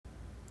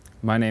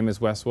My name is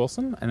Wes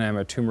Wilson, and I'm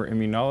a tumor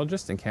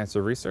immunologist and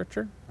cancer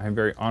researcher. I'm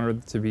very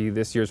honored to be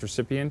this year's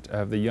recipient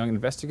of the Young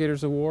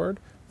Investigators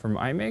Award from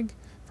iMig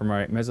for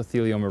my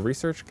mesothelioma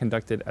research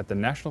conducted at the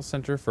National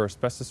Centre for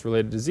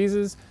Asbestos-Related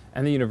Diseases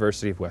and the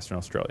University of Western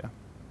Australia.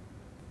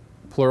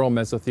 Pleural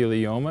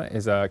mesothelioma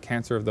is a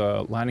cancer of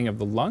the lining of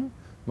the lung,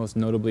 most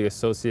notably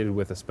associated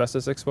with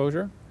asbestos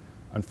exposure.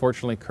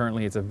 Unfortunately,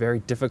 currently it's a very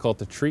difficult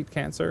to treat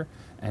cancer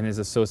and is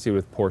associated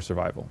with poor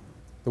survival.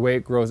 The way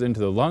it grows into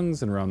the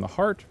lungs and around the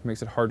heart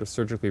makes it hard to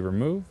surgically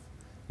remove.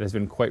 It has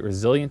been quite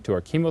resilient to our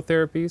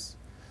chemotherapies,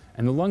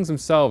 and the lungs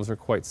themselves are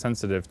quite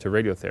sensitive to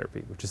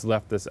radiotherapy, which has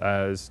left this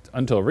as,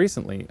 until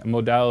recently, a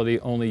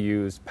modality only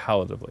used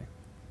palliatively.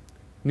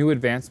 New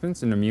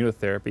advancements in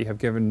immunotherapy have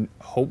given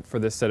hope for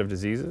this set of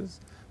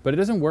diseases, but it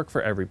doesn't work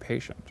for every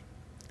patient.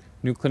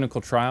 New clinical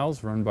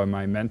trials run by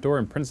my mentor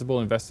and principal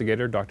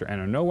investigator, Dr.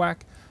 Anna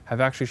Nowak, have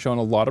actually shown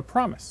a lot of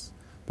promise,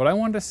 but I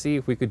wanted to see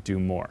if we could do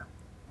more.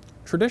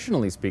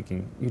 Traditionally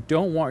speaking, you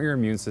don't want your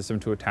immune system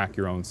to attack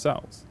your own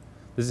cells.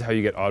 This is how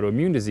you get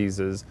autoimmune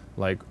diseases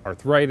like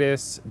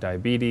arthritis,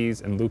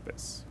 diabetes, and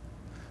lupus.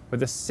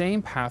 But the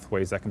same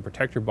pathways that can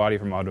protect your body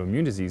from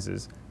autoimmune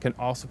diseases can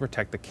also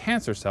protect the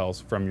cancer cells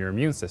from your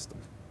immune system.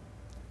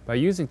 By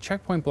using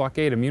checkpoint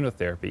blockade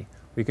immunotherapy,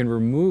 we can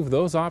remove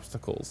those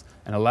obstacles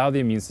and allow the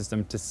immune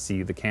system to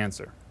see the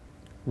cancer.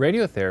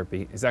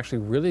 Radiotherapy is actually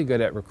really good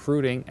at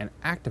recruiting and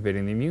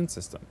activating the immune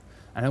system,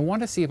 and I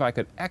want to see if I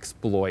could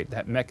exploit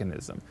that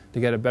mechanism to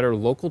get a better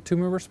local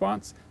tumor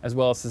response as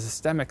well as a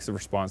systemic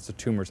response to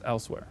tumors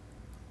elsewhere.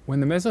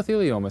 When the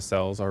mesothelioma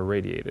cells are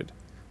irradiated,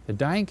 the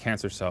dying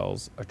cancer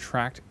cells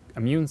attract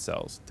immune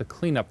cells to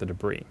clean up the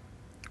debris.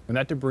 When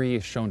that debris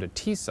is shown to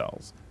T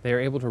cells, they are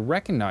able to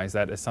recognize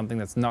that as something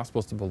that's not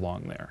supposed to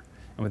belong there.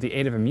 And with the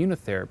aid of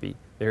immunotherapy,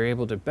 they are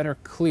able to better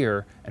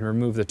clear and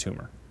remove the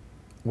tumor.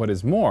 What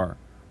is more,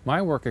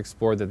 my work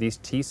explored that these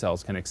T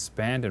cells can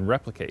expand and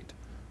replicate,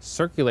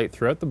 circulate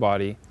throughout the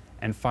body,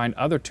 and find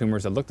other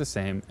tumors that look the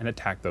same and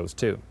attack those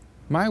too.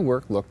 My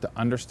work looked to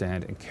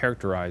understand and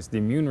characterize the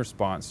immune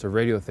response to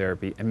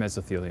radiotherapy and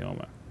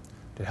mesothelioma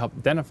to help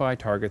identify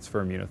targets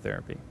for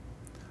immunotherapy.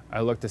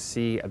 I looked to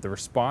see at the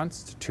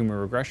response to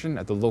tumor regression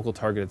at the local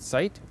targeted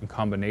site in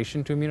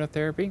combination to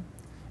immunotherapy,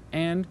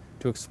 and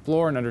to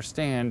explore and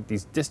understand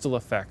these distal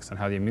effects on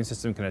how the immune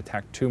system can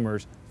attack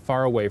tumors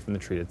far away from the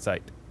treated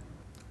site.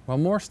 While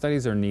more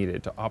studies are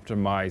needed to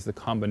optimize the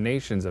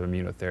combinations of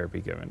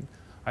immunotherapy given,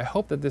 I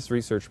hope that this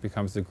research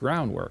becomes the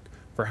groundwork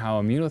for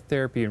how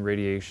immunotherapy and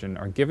radiation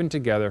are given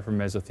together for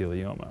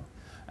mesothelioma,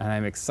 and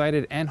I'm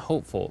excited and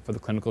hopeful for the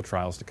clinical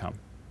trials to come.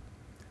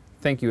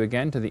 Thank you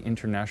again to the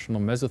International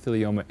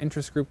Mesothelioma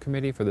Interest Group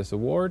Committee for this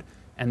award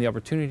and the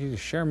opportunity to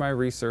share my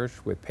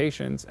research with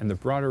patients and the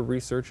broader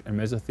research and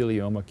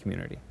mesothelioma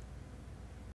community.